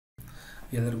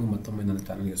ಎಲ್ಲರಿಗೂ ಮತ್ತೊಮ್ಮೆ ನನ್ನ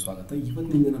ಚಾನಲ್ಗೆ ಸ್ವಾಗತ.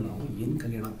 ಇವತ್ತಿನ ದಿನ ನಾವು ಏನು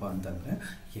ಕಲಿಯೋಣಪ್ಪ ಅಂತಂದರೆ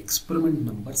experiment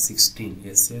number 16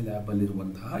 S A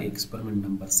ಲ್ಯಾಬಲ್ಲಿರುವಂತಹ experiment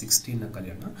number 16ನ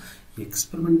ಕಲಿಯೋಣ.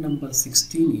 ಎಕ್ಸ್ಪೆರಿಮೆಂಟ್ ನಂಬರ್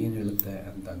 16 ಏನು ಹೇಳುತ್ತೆ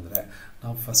ಅಂತಂದರೆ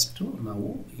ನಾವು ಫಸ್ಟು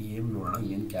ಏನು ನೋಡೋಣ,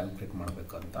 ಏನು ಕ್ಯಾಲ್ಕುಲೇಟ್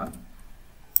ಮಾಡಬೇಕು ಅಂತ.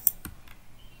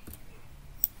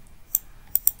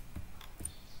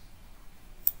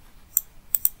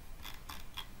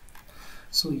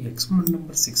 ಸೊ ಎಕ್ಸ್ಪೆರಿಮೆಂಟ್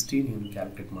ನಂಬರ್ 16 ಏನು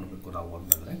ಕ್ಯಾಲ್ಕುಲೇಟ್ ಮಾಡಬೇಕು ನಾವು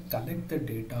ಅಂತಂದರೆ collect the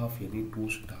data of any 2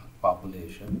 stock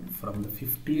population from the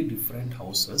 50 different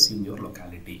houses in your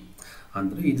locality.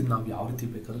 ಅಂದರೆ ಇದನ್ನು ನಾವು ಯಾವ ರೀತಿ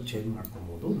ಬೇಕಾದ್ರೂ ಚೇಂಜ್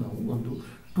ಮಾಡ್ಕೊಬೋದು. ನಾವು ಒಂದು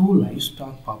 2 ಲೈಫ್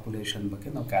ಸ್ಟಾಕ್ ಪಾಪ್ಯುಲೇಷನ್ ಬಗ್ಗೆ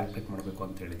ನಾವು ಕ್ಯಾಲ್ಕುಲೇಟ್ ಮಾಡಬೇಕು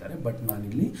ಅಂತ ಹೇಳಿದ್ದಾರೆ. ಬಟ್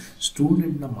ನಾನಿಲ್ಲಿ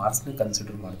ಸ್ಟೂಡೆಂಟ್ನ ಮಾರ್ಕ್ಸ್ನ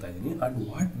ಕನ್ಸಿಡರ್ ಮಾಡ್ತಾ ಇದ್ದೀನಿ. And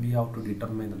what we have to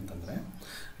determine ಅಂತಂದರೆ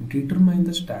determine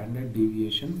the standard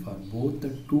deviation for both the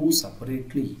 2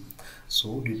 separately. So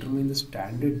determine the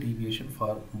standard deviation for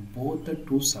both the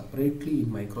 2 separately in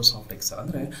Microsoft Excel.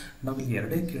 ಅಂದರೆ ನಾವಿಲ್ಲಿ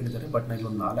ಎರಡೇ ಕೇಳಿದ್ದಾರೆ, ಬಟ್ ನಾನು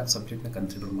ಇಲ್ಲೊಂದು 4 ಸಬ್ಜೆಕ್ಟ್ನ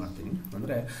ಕನ್ಸಿಡರ್ ಮಾಡ್ತೀನಿ.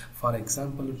 ಅಂದರೆ ಫಾರ್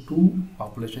ಎಕ್ಸಾಂಪಲ್ 2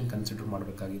 ಪಾಪ್ಯುಲೇಷನ್ ಕನ್ಸಿಡರ್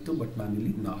ಮಾಡಬೇಕಾಗಿತ್ತು, ಬಟ್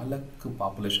ನಾನಿಲ್ಲಿ 4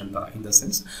 ಪಾಪ್ಯುಲೇಷನ್ ಥರ ಇನ್ ದ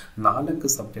ಸೆನ್ಸ್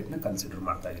 4 ಸಬ್ಜೆಕ್ಟ್ನ ಕನ್ಸಿಡರ್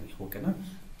ಮಾಡ್ತಾ ಇದ್ದೀನಿ. ಓಕೆನಾ?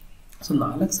 ಸೊ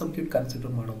 4 ಸಬ್ಜೆಕ್ಟ್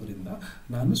ಕನ್ಸಿಡರ್ ಮಾಡೋದ್ರಿಂದ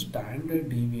ನಾನು ಸ್ಟ್ಯಾಂಡರ್ಡ್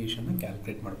ಡಿವಿಯೇಷನ್ನ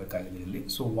ಕ್ಯಾಲ್ಕುಲೇಟ್ ಮಾಡಬೇಕಾಗಿದೆ ಇಲ್ಲಿ.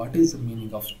 So what is the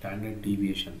meaning of standard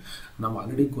deviation? ನಾವು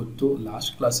ಆಲ್ರೆಡಿ ಗೊತ್ತು,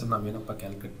 ಲಾಸ್ಟ್ ಕ್ಲಾಸಲ್ಲಿ ನಾವೇನಪ್ಪ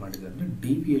ಕ್ಯಾಲ್ಕುಲೇಟ್ ಮಾಡಿದ್ವಿ ಅಂದರೆ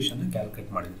ಡಿವಿಯೇಷನ್ನ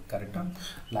ಕ್ಯಾಲ್ಕುಲೇಟ್ ಮಾಡಿದ್ವಿ. ಕರೆಕ್ಟಾ?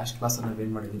 ಲಾಸ್ಟ್ ಕ್ಲಾಸಲ್ಲಿ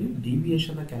ನಾವೇನು ಮಾಡಿದ್ವಿ?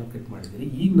 ಡಿವಿಯೇಷನ್ನ ಕ್ಯಾಲ್ಕುಲೇಟ್ ಮಾಡಿದ್ವಿ.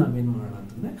 ಈಗ ನಾವೇನು ಮಾಡೋಣ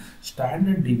ಅಂತಂದರೆ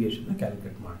ಸ್ಟ್ಯಾಂಡರ್ಡ್ ಡಿವಿಯೇಷನ್ನ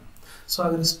ಕ್ಯಾಲ್ಕುಲೇಟ್ ಮಾಡೋಣ. ಸೊ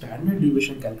ಹಾಗಾದರೆ ಸ್ಟ್ಯಾಂಡರ್ಡ್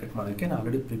ಡಿವಿಯೇಷನ್ ಕ್ಯಾಲ್ಕುಲೇಟ್ ಮಾಡೋಕ್ಕೆ ನಾನು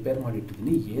ಆಲ್ರೆಡಿ ಪ್ರಿಪೇರ್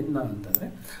ಮಾಡಿಟ್ಟಿದ್ದೀನಿ. ಏನನ್ನ ಅಂತಂದರೆ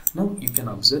ನಾವು you can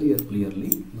observe year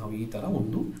clearly. ನಾವು ಈ ಥರ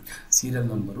ಒಂದು serial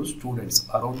number students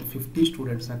around 50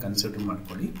 ಸ್ಟೂಡೆಂಟ್ಸ್ನ consider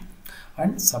ಮಾಡ್ಕೊಳ್ಳಿ.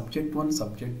 And subject 1,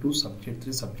 subject 2, subject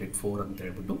 3, subject 4 ಅಂತ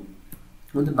ಹೇಳ್ಬಿಟ್ಟು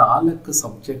ಒಂದು 4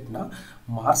 ಸಬ್ಜೆಕ್ಟ್ನ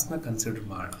ಮಾರ್ಕ್ಸ್ನ ಕನ್ಸಿಡರ್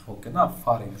ಮಾಡೋಣ. ಓಕೆನಾ?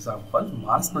 ಫಾರ್ ಎಕ್ಸಾಂಪಲ್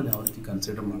ಮಾರ್ಕ್ಸ್ನ ಯಾವ ರೀತಿ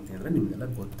ಕನ್ಸಿಡರ್ ಮಾಡ್ತೀನಿ ಅಂದರೆ ನಿಮಗೆಲ್ಲ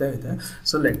ಗೊತ್ತೇ ಇದೆ.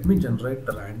 So let me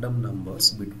generate random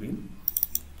numbers between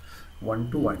 1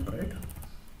 to 100.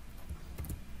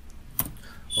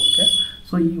 Okay,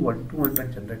 so ಈ 1 to 100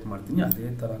 ಜನರೇಟ್ ಮಾಡ್ತೀನಿ. ಅದೇ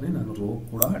ಥರನೇ ನಾನು ರೋ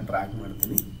ಕೂಡ ಡ್ರ್ಯಾಗ್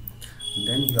ಮಾಡ್ತೀನಿ.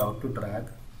 Then you have to drag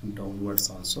downwards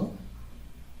also.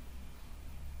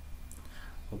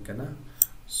 ಓಕೆನಾ?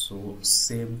 ಸೊ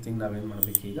ಸೇಮ್ ಥಿಂಗ್ ನಾವೇನು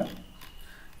ಮಾಡಬೇಕೀಗ,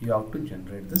 you have to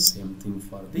generate the same thing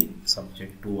for the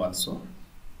subject 2 also.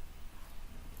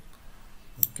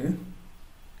 Okay,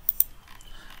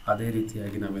 ಅದೇ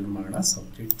ರೀತಿಯಾಗಿ ನಾವೇನು ಮಾಡೋಣ,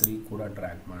 ಸಬ್ಜೆಕ್ಟ್ 3 ಕೂಡ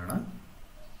ಡ್ರ್ಯಾಗ್ ಮಾಡೋಣ.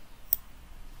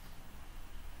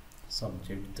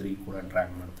 ಸಬ್ಜೆಕ್ಟ್ 3 ಕೂಡ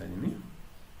ಡ್ರ್ಯಾಗ್ ಮಾಡ್ತಾ ಇದ್ದೀನಿ.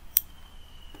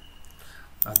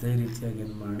 ಅದೇ ರೀತಿಯಾಗಿ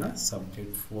ಏನು ಮಾಡೋಣ,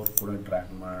 ಸಬ್ಜೆಕ್ಟ್ 4 ಕೂಡ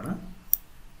ಡ್ರ್ಯಾಗ್ ಮಾಡೋಣ.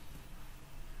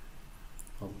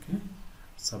 Okay,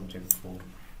 subject 4.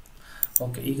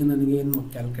 ಓಕೆ, ಈಗ ನನಗೆ ಏನು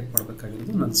ಕ್ಯಾಲ್ಕುಲೇಟ್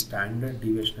ಮಾಡಬೇಕಾಗಿರೋದು, ನಾನು ಸ್ಟ್ಯಾಂಡರ್ಡ್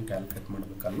ಡಿವಿಯೇಷನ್ ಕ್ಯಾಲ್ಕುಲೇಟ್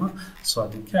ಮಾಡಬೇಕಲ್ವ. ಸೊ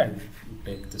ಅದಕ್ಕೆ I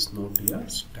take this note here,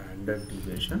 standard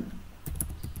deviation.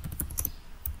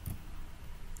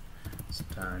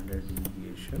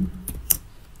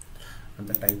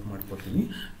 ಅಂತ ಟೈಪ್ ಮಾಡ್ಕೊತೀನಿ.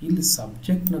 ಇಲ್ಲಿ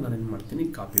ಸಬ್ಜೆಕ್ಟ್ನ ನಾನು ಏನು ಮಾಡ್ತೀನಿ,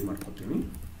 ಕಾಪಿ ಮಾಡ್ಕೊತೀನಿ.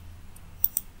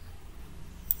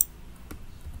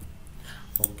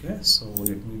 Okay, so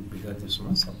let me bigger this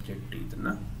one, subject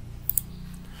ಇದನ್ನು.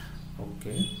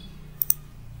 ಓಕೆ,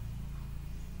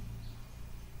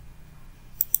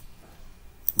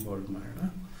 ಬೋಲ್ಡ್ ಮಾಡೋಣ,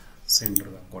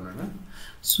 ಸೆಂಟ್ರಿಗೆ ಹಾಕೊಳ್ಳೋಣ.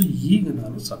 ಸೊ ಈಗ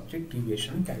ನಾನು subject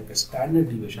deviation standard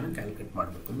deviation calculate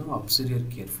ಮಾಡಬೇಕು. ನಾವು observe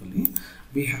carefully,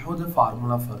 we have the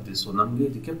formula for this. So ನಮಗೆ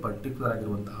ಇದಕ್ಕೆ ಪರ್ಟಿಕ್ಯುಲರ್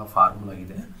ಆಗಿರುವಂತಹ ಫಾರ್ಮುಲಾ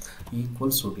ಇದೆ,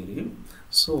 ಈಕ್ವಲ್ಸ್ ಹೊಡಿರಿ.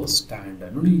 ಸೊ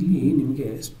ಸ್ಟ್ಯಾಂಡರ್ಡ್ ನೋಡಿ, ಇಲ್ಲಿ ನಿಮಗೆ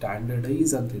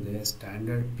ಸ್ಟ್ಯಾಂಡರ್ಡೈಸ್ ಅಂತ ಇದೆ,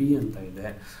 ಸ್ಟ್ಯಾಂಡರ್ಡ್ ಪಿ ಅಂತ ಇದೆ.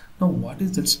 ನಾವು what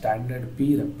is that standard P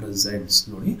represents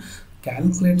ನೋಡಿ,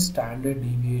 calculate standard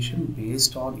deviation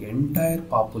based on entire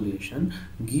population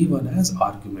given as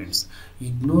arguments,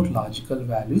 ignore logical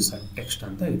values and text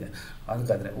ಅಂತ ಇದೆ.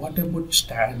 ಅದಕ್ಕಾದರೆ what about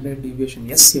standard deviation?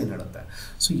 S ಏನು ಹೇಳುತ್ತೆ?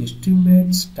 So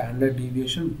estimate standard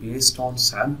deviation based on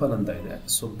sample ಅಂತ ಇದೆ.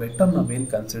 So better ನಾವೇನು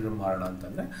consider ಮಾಡೋಣ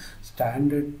ಅಂತಂದರೆ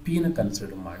ಸ್ಟ್ಯಾಂಡರ್ಡ್ ಪಿನ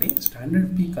ಕನ್ಸಿಡರ್ ಮಾಡಿ.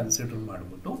 ಸ್ಟ್ಯಾಂಡರ್ಡ್ ಪಿ ಕನ್ಸಿಡರ್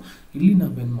ಮಾಡಿಬಿಟ್ಟು ಇಲ್ಲಿ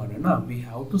ನಾವೇನು ಮಾಡೋಣ, we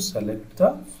have to select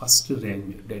the first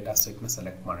range data ಸೆಟ್ನ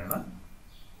select ಮಾಡೋಣ.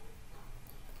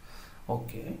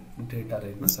 ಓಕೆ, ಡೇಟಾ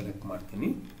ರೇಟ್ನ ಸೆಲೆಕ್ಟ್ ಮಾಡ್ತೀನಿ.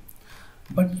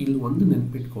 ಬಟ್ ಇಲ್ಲಿ ಒಂದು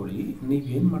ನೆನ್ಪಿಟ್ಕೊಳ್ಳಿ,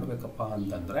 ನೀವೇನು ಮಾಡಬೇಕಪ್ಪ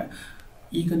ಅಂತಂದರೆ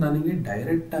ಈಗ ನನಗೆ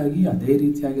ಡೈರೆಕ್ಟಾಗಿ ಅದೇ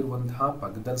ರೀತಿಯಾಗಿರುವಂತಹ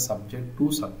ಪಕ್ಕದಲ್ಲಿ ಸಬ್ಜೆಕ್ಟ್ 2,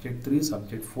 ಸಬ್ಜೆಕ್ಟ್ 3,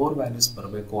 ಸಬ್ಜೆಕ್ಟ್ 4 ವ್ಯಾಲ್ಯೂಸ್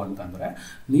ಬರಬೇಕು ಅಂತಂದರೆ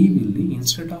ನೀವಿಲ್ಲಿ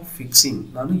ಇನ್ಸ್ಟೆಡ್ ಆಫ್ ಫಿಕ್ಸಿಂಗ್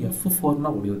ನಾನು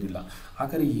F4ನ ಹೊಡೆಯೋದಿಲ್ಲ.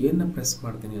 ಹಾಗಾದರೆ ಏನು ಪ್ರೆಸ್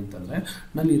ಮಾಡ್ತೀನಿ ಅಂತಂದರೆ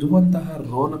ನಾನು ಇರುವಂತಹ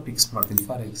ರೋನ ಫಿಕ್ಸ್ ಮಾಡ್ತೀನಿ.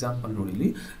 ಫಾರ್ ಎಕ್ಸಾಂಪಲ್ ನೋಡಿ,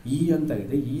 ಇಲ್ಲಿ ಇ ಅಂತ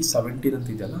ಇದೆ, E17 ಅಂತ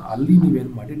ಇದೆಯಲ್ಲ, ಅಲ್ಲಿ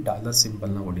ನೀವೇನು ಮಾಡಿ ಡಾಲರ್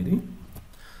ಸಿಂಬಲ್ನ ಹೊಡೀರಿ.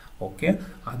 ಓಕೆ,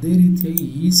 ಅದೇ ರೀತಿಯಾಗಿ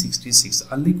E66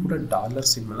 ಅಲ್ಲಿ ಕೂಡ ಡಾಲರ್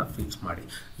ಸಿಂಬಲ್ನ ಫಿಕ್ಸ್ ಮಾಡಿ.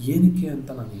 ಏನಕ್ಕೆ ಅಂತ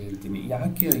ನಾನು ಹೇಳ್ತೀನಿ.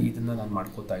 ಯಾಕೆ ಇದನ್ನು ನಾನು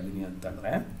ಮಾಡ್ಕೋತಾ ಇದ್ದೀನಿ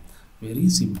ಅಂತಂದರೆ very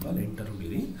simple, enter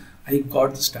ಹೊಡೀರಿ. I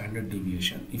got the standard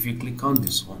deviation. If you click on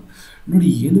this one, ನೋಡಿ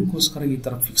ಏನಕ್ಕೋಸ್ಕರ ಈ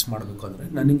ಥರ ಫಿಕ್ಸ್ ಮಾಡಬೇಕು ಅಂದರೆ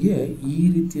ನನಗೆ ಈ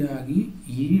ರೀತಿಯಾಗಿ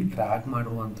ಈ ಡ್ರ್ಯಾಗ್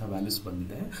ಮಾಡುವಂಥ ವ್ಯಾಲ್ಯೂಸ್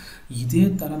ಬಂದಿದೆ. ಇದೇ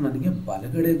ಥರ ನನಗೆ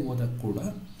ಬಲಗಡೆಗೆ ಹೋದಾಗ ಕೂಡ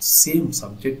same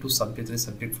subject 2 subject 3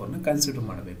 subject 4ನ consider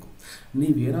ಮಾಡಬೇಕು.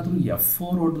 ನೀವೇನಾದರೂ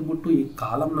F4 ಹೊಡೆದ್ಬಿಟ್ಟು ಈ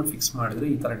ಕಾಲಮ್ನ ಫಿಕ್ಸ್ ಮಾಡಿದರೆ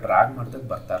ಈ ಥರ ಡ್ರ್ಯಾಗ್ ಮಾಡಿದಾಗ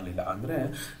ಬರ್ತಾ ಇರಲಿಲ್ಲ. ಅಂದರೆ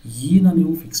ಈನ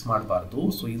ನೀವು ಫಿಕ್ಸ್ ಮಾಡಬಾರ್ದು.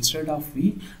 ಸೊ ಇನ್ಸ್ಟೆಡ್ ಆಫ್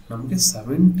ನಮಗೆ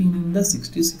 17ಇಂದ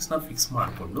 66ನ ಫಿಕ್ಸ್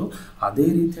ಮಾಡಿಕೊಂಡು ಅದೇ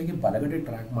ರೀತಿಯಾಗಿ ಬಲಗಡೆ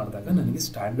ಡ್ರ್ಯಾಗ್ ಮಾಡಿದಾಗ ನನಗೆ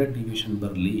ಸ್ಟ್ಯಾಂಡರ್ಡ್ ಡಿವಿಯೇಷನ್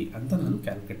ಬರಲಿ ಅಂತ ನಾನು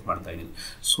ಕ್ಯಾಲ್ಕುಲೇಟ್ ಮಾಡ್ತಾ ಇದ್ದೀನಿ.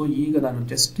 ಸೊ ಈಗ ನಾನು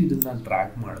ಜಸ್ಟ್ ಇದನ್ನು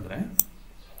ಡ್ರ್ಯಾಗ್ ಮಾಡಿದ್ರೆ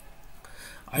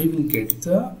I will get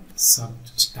the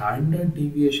standard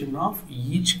deviation of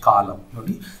each column.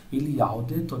 ನೋಡಿ ಇಲ್ಲಿ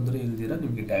ಯಾವುದೇ ತೊಂದರೆ ಇಲ್ದಿರ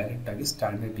ನಿಮಗೆ ಡೈರೆಕ್ಟ್ ಆಗಿ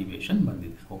ಸ್ಟ್ಯಾಂಡರ್ಡ್ ಡಿವಿಯೇಷನ್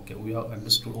ಬಂದಿದೆ. Okay, we have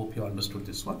understood, hope you understood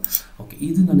this one. Okay,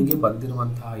 ಇದು ನನಗೆ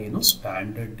ಬಂದಿರುವಂತಹ ಏನು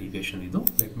ಸ್ಟ್ಯಾಂಡರ್ಡ್ ಡಿವಿಯೇಷನ್ ಇದು.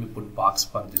 Let me put box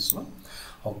for this one.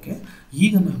 Okay,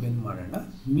 ಈಗ ನಾವೇನು ಮಾಡೋಣ,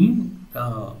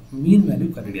 ಮೀನ್ ವ್ಯಾಲ್ಯೂ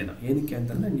ಕಂಡುಹಿಡಿಯೋಣ. ಏನಕ್ಕೆ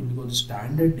ಅಂತಂದರೆ ನಿಮಗೊಂದು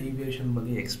ಸ್ಟ್ಯಾಂಡರ್ಡ್ ಡಿವಿಯೇಷನ್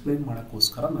ಬಗ್ಗೆ ಎಕ್ಸ್ಪ್ಲೈನ್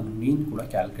ಮಾಡೋಕ್ಕೋಸ್ಕರ ನಾನು ಮೀನ್ ಕೂಡ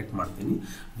ಕ್ಯಾಲ್ಕುಲೇಟ್ ಮಾಡ್ತೀನಿ.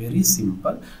 Very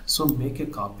simple. So make A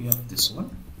copy of this one.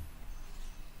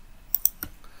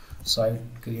 So I will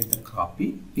create the copy.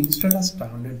 Instead of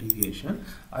standard deviation,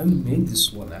 I will make this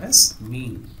one as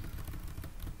mean.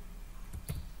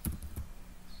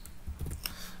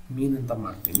 ಮೀನ್ ಅಂತ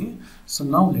ಮಾಡ್ತೀನಿ. ಸೊ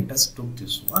ನಾವು lettuce took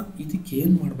this one. ಇದಕ್ಕೆ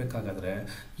ಏನು ಮಾಡಬೇಕಾಗಾದ್ರೆ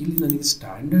ಇಲ್ಲಿ ನನಗೆ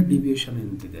standard deviation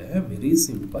ಎಂತಿದೆ. Very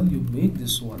simple, you make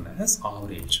this one as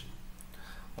average.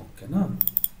 ಓಕೆನಾ,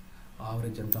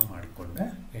 average ಅಂತ ಮಾಡಿಕೊಂಡೆ,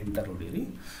 enter ಹೊಡೀರಿ.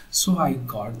 So I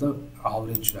got the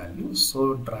average value. So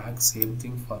drag same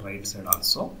thing for right side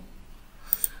also.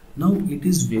 Now it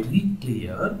is very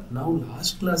clear. ನಾವು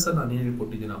last ಕ್ಲಾಸಲ್ಲಿ ನಾನು ಏನು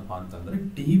ಹೇಳ್ಕೊಟ್ಟಿದ್ದೀನಪ್ಪ ಅಂತಂದರೆ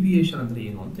deviation ಅಂದರೆ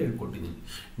ಏನು ಅಂತ ಹೇಳ್ಕೊಟ್ಟಿದ್ದೀನಿ.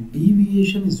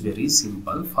 Deviation is very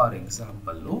simple. For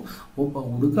example, ಒಬ್ಬ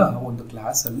ಹುಡುಗ ಒಂದು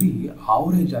ಕ್ಲಾಸಲ್ಲಿ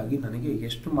ಆವರೇಜ್ ಆಗಿ ನನಗೆ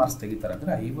ಎಷ್ಟು ಮಾರ್ಕ್ಸ್ ತೆಗಿತಾರೆ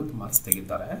ಅಂದರೆ 50 ಮಾರ್ಕ್ಸ್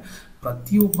ತೆಗಿತಾರೆ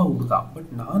ಪ್ರತಿಯೊಬ್ಬ ಹುಡುಗ.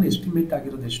 ಬಟ್ ನಾನು ಎಸ್ಟಿಮೇಟ್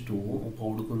ಆಗಿರೋದು ಎಷ್ಟು, ಒಬ್ಬ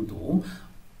ಹುಡುಗಂದು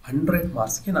 100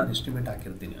 ಮಾರ್ಕ್ಸ್ಗೆ ನಾನು ಎಸ್ಟಿಮೇಟ್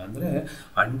ಹಾಕಿರ್ತೀನಿ. ಅಂದರೆ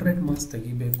 100 ಮಾರ್ಕ್ಸ್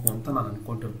ತೆಗಿಬೇಕು ಅಂತ ನಾನು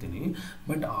ಅಂದ್ಕೊಂಡಿರ್ತೀನಿ.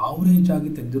 ಬಟ್ ಆವ್ರೇಜ್ ಆಗಿ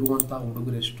ತೆಗೆದಿರುವಂಥ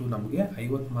ಹುಡುಗರು ಎಷ್ಟು, ನಮಗೆ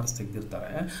 50 ಮಾರ್ಕ್ಸ್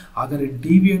ತೆಗೆದಿರ್ತಾರೆ. ಹಾಗಾದರೆ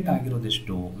ಡಿವಿಯೇಟ್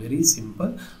ಆಗಿರೋದೆಷ್ಟು? ವೆರಿ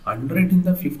ಸಿಂಪಲ್, 100ಇಂದ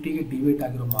 50ಗೆ ಡಿವಿಯೇಟ್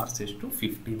ಆಗಿರೋ ಮಾರ್ಕ್ಸ್ ಎಷ್ಟು?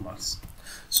 50 marks.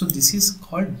 So this is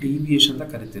called deviation ಅಂತ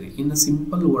ಕರಿತೀರಿ. ಇನ್ನು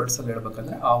ಸಿಂಪಲ್ ವರ್ಡ್ಸಲ್ಲಿ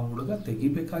ಹೇಳ್ಬೇಕಂದ್ರೆ ಆ ಹುಡುಗ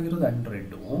ತೆಗಿಬೇಕಾಗಿರೋದು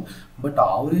 100, ಬಟ್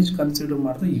ಆವರೇಜ್ ಕನ್ಸಿಡರ್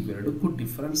ಮಾಡಿದ್ರೆ ಇವೆರಡಕ್ಕೂ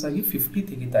ಡಿಫ್ರೆನ್ಸ್ ಆಗಿ 50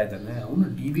 ತೆಗಿತಾ ಇದ್ದಾನೆ. ಅವನು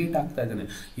ಡಿವಿಯೇಟ್ ಆಗ್ತಾ ಇದ್ದಾನೆ.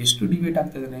 ಎಷ್ಟು ಡಿವಿಯೇಟ್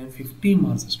ಆಗ್ತಾ ಇದ್ದಾನೆ? 50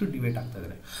 ಮಾರ್ಕ್ಸ್ ಅಷ್ಟು ಡಿವಿಯೇಟ್ ಆಗ್ತಾ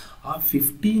ಇದ್ದಾನೆ. ಆ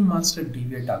 50 ಮಾರ್ಕ್ಸ್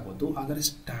ಡಿವಿಯೇಟ್ ಆಗೋದು. ಹಾಗಾದರೆ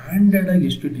ಸ್ಟ್ಯಾಂಡರ್ಡಾಗಿ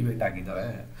ಎಷ್ಟು ಡಿವಿಯೇಟ್ ಆಗಿದ್ದಾರೆ?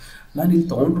 ನಾನು ಇಲ್ಲಿ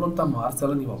ತೊಗೊಂಡಿರುವಂಥ ಮಾರ್ಕ್ಸ್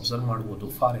ಎಲ್ಲ ನೀವು ಅಬ್ಸರ್ವ್ ಮಾಡ್ಬೋದು.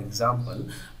 ಫಾರ್ ಎಕ್ಸಾಂಪಲ್,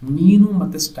 ಮೀನು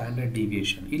ಮತ್ತು ಸ್ಟ್ಯಾಂಡರ್ಡ್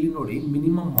ಡಿವಿಯೇಷನ್ ಇಲ್ಲಿ ನೋಡಿ,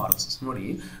 ಮಿನಿಮಮ್ ಮಾರ್ಕ್ಸ್ ನೋಡಿ.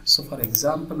 ಸೊ ಫಾರ್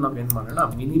ಎಕ್ಸಾಂಪಲ್ ನಾವೇನು ಮಾಡೋಣ,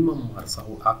 ಮಿನಿಮಮ್ ಮಾರ್ಕ್ಸ್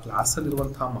ಆ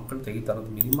ಕ್ಲಾಸಲ್ಲಿರುವಂಥ ಮಕ್ಕಳು ತೆಗಿತಾ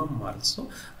ಇರೋದು minimum marks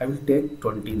I will take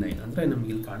 29. ಅಂದರೆ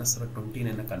ನಮಗೆ ಇಲ್ಲಿ ಕಾಣಿಸ್ತಿರೋ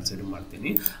 29ನ ಕನ್ಸಿಡರ್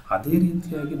ಮಾಡ್ತೀನಿ. ಅದೇ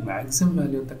ರೀತಿಯಾಗಿ ಮ್ಯಾಕ್ಸಿಮಮ್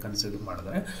ವ್ಯಾಲ್ಯೂ ಅಂತ ಕನ್ಸಿಡರ್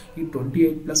ಮಾಡಿದ್ರೆ ಈ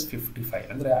 28 + 55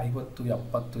 ಅಂದರೆ 50,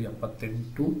 70,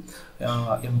 78,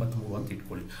 83 ಅಂತ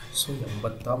ಇಟ್ಕೊಳ್ಳಿ. ಸೊ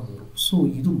 83. ಸೊ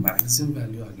ಇದು ಮ್ಯಾಕ್ಸಿಮಮ್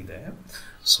ವ್ಯಾಲ್ಯೂ ಆಗಿದೆ.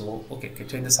 ಸೊ ಓಕೆ,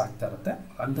 ಚೇಂಜಸ್ ಆಗ್ತಾ ಇರುತ್ತೆ.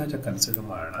 ಅಂದಾಜ ಕನ್ಸಿಡರ್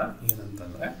ಮಾಡೋಣ.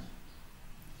 ಏನಂತಂದರೆ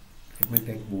let me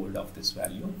take bold of this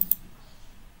value.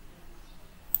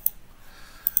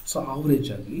 So average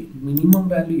ಆಗಿ ಮಿನಿಮಮ್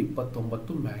ವ್ಯಾಲ್ಯೂ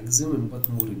 29, ಮ್ಯಾಕ್ಸಿಮಮ್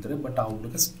 83 ಇದ್ದರೆ, ಬಟ್ ಆ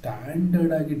ಹುಡುಗ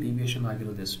ಸ್ಟ್ಯಾಂಡರ್ಡ್ ಆಗಿ ಡಿವಿಯೇಷನ್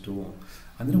ಆಗಿರೋದು ಎಷ್ಟು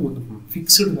ಅಂದರೆ ಒಂದು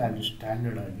ಫಿಕ್ಸ್ಡ್ ವ್ಯಾಲ್ಯೂ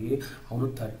ಸ್ಟ್ಯಾಂಡರ್ಡ್ ಆಗಿ ಅವನು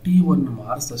 31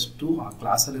 ಮಾರ್ಕ್ಸ್ ಅಷ್ಟು, ಆ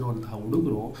ಕ್ಲಾಸಲ್ಲಿರುವಂತಹ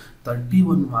ಹುಡುಗರು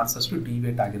 31 ಮಾರ್ಕ್ಸ್ ಅಷ್ಟು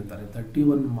ಡಿವಿಯೇಟ್ ಆಗಿರ್ತಾರೆ.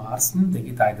 31 ಮಾರ್ಕ್ಸ್ನ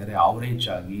ತೆಗಿತಾ ಇದ್ದಾರೆ ಆವ್ರೇಜ್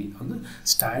ಆಗಿ. ಅಂದರೆ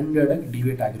ಸ್ಟ್ಯಾಂಡರ್ಡ್ ಆಗಿ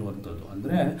ಡಿವಿಯೇಟ್ ಆಗಿರುವಂಥದ್ದು.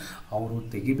 ಅಂದರೆ ಅವರು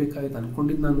ತೆಗಿಬೇಕಾಗಿದ್ದು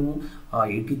ಅಂದ್ಕೊಂಡಿದ್ದು ನಾನು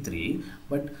 83,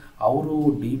 ಬಟ್ ಅವರು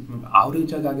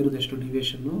ಆವ್ರೇಜ್ ಆಗಿ ಆಗಿರೋದು ಎಷ್ಟು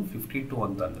ಡಿವಿಯೇಷನ್ನು? 52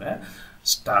 ಅಂತಂದರೆ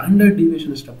ಸ್ಟ್ಯಾಂಡರ್ಡ್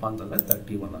ಡಿವಿಯೇಷನ್ ಎಷ್ಟಪ್ಪ ಅಂತಂದರೆ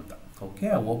 31 ಅಂತ. Okay,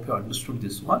 I hope you understood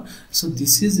this one. So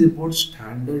this is about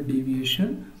standard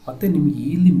deviation. ಮತ್ತು ನಿಮಗೆ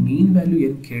ಇಲ್ಲಿ ಮೀನ್ ವ್ಯಾಲ್ಯೂ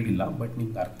ಏನು ಕೇಳಿಲ್ಲ, ಬಟ್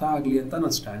ನಿಮ್ಗೆ ಅರ್ಥ ಆಗಲಿ ಅಂತ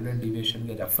ನಾನು ಸ್ಟ್ಯಾಂಡರ್ಡ್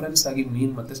ಡಿವಿಯೇಷನ್ಗೆ ರೆಫರೆನ್ಸ್ ಆಗಿ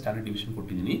ಮೀನ್ ಮತ್ತು ಸ್ಟ್ಯಾಂಡರ್ಡ್ ಡಿವಿಯೇಷನ್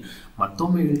ಕೊಟ್ಟಿದ್ದೀನಿ.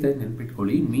 ಮತ್ತೊಮ್ಮೆ ಹೇಳ್ತಾ ಇದ್ದು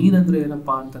ನೆನ್ಪಿಟ್ಕೊಳ್ಳಿ, ಮೀನ್ ಅಂದರೆ ಏನಪ್ಪ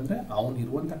ಅಂತಂದರೆ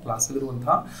ಅವನಿರುವಂಥ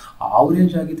ಕ್ಲಾಸಲ್ಲಿರುವಂತಹ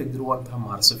ಆವ್ರೇಜ್ ಆಗಿ ತೆಗೆದಿರುವಂತಹ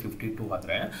ಮಾರ್ಕ್ಸ್ 52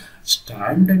 ಆದರೆ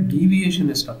ಸ್ಟ್ಯಾಂಡರ್ಡ್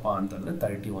ಡಿವಿಯೇಷನ್ ಎಷ್ಟಪ್ಪ ಅಂತಂದರೆ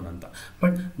 31 ಅಂತ.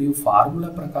 ಬಟ್ ನೀವು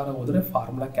ಫಾರ್ಮುಲಾ ಪ್ರಕಾರ ಹೋದರೆ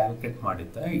ಫಾರ್ಮುಲಾ ಕ್ಯಾಲ್ಕುಲೇಟ್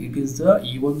ಮಾಡಿದ್ದೆ ಇಟ್ ಈಸ್ ದ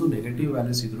ಈ ಒಂದು ನೆಗೆಟಿವ್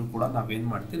ವ್ಯಾಲ್ಯೂಸ್ ಇದ್ರೂ ಕೂಡ ನಾವೇನು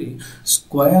ಮಾಡ್ತೀರಿ,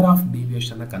 ಸ್ಕ್ವೇರ್ ಆಫ್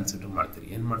ಡಿವಿಯೇಷನ್ನ ಕನ್ಸಿಡರ್ ಮಾಡ್ತೀರಿ.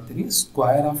 ಏನು ಮಾಡ್ತೀರಿ?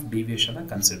 ಸ್ಕ್ವೇರ್ ಆಫ್ ಡಿವಿಯೇಷನ್ನ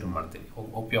ಕನ್ಸಿಡರ್ ಮಾಡ್ತೀರಿ.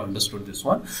 Hope you understood this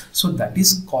one. So that is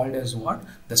called as what?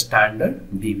 The standard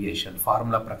deviation.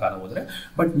 Formula ಪ್ರಕಾರ ಹೋದರೆ.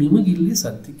 ಬಟ್ ನಿಮಗೆ ಇಲ್ಲಿ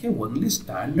ಸದ್ಯಕ್ಕೆ ಓನ್ಲಿ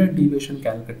ಸ್ಟ್ಯಾಂಡರ್ಡ್ ಡಿವಿಯೇಷನ್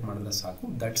ಕ್ಯಾಲ್ಕುಲೇಟ್ ಮಾಡಿದ್ರೆ ಸಾಕು.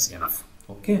 That's enough.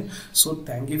 Okay, so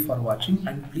thank you for watching,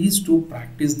 and please do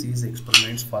practice these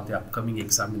experiments for the upcoming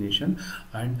examination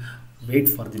and wait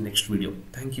for the next video.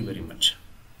 Thank you very much.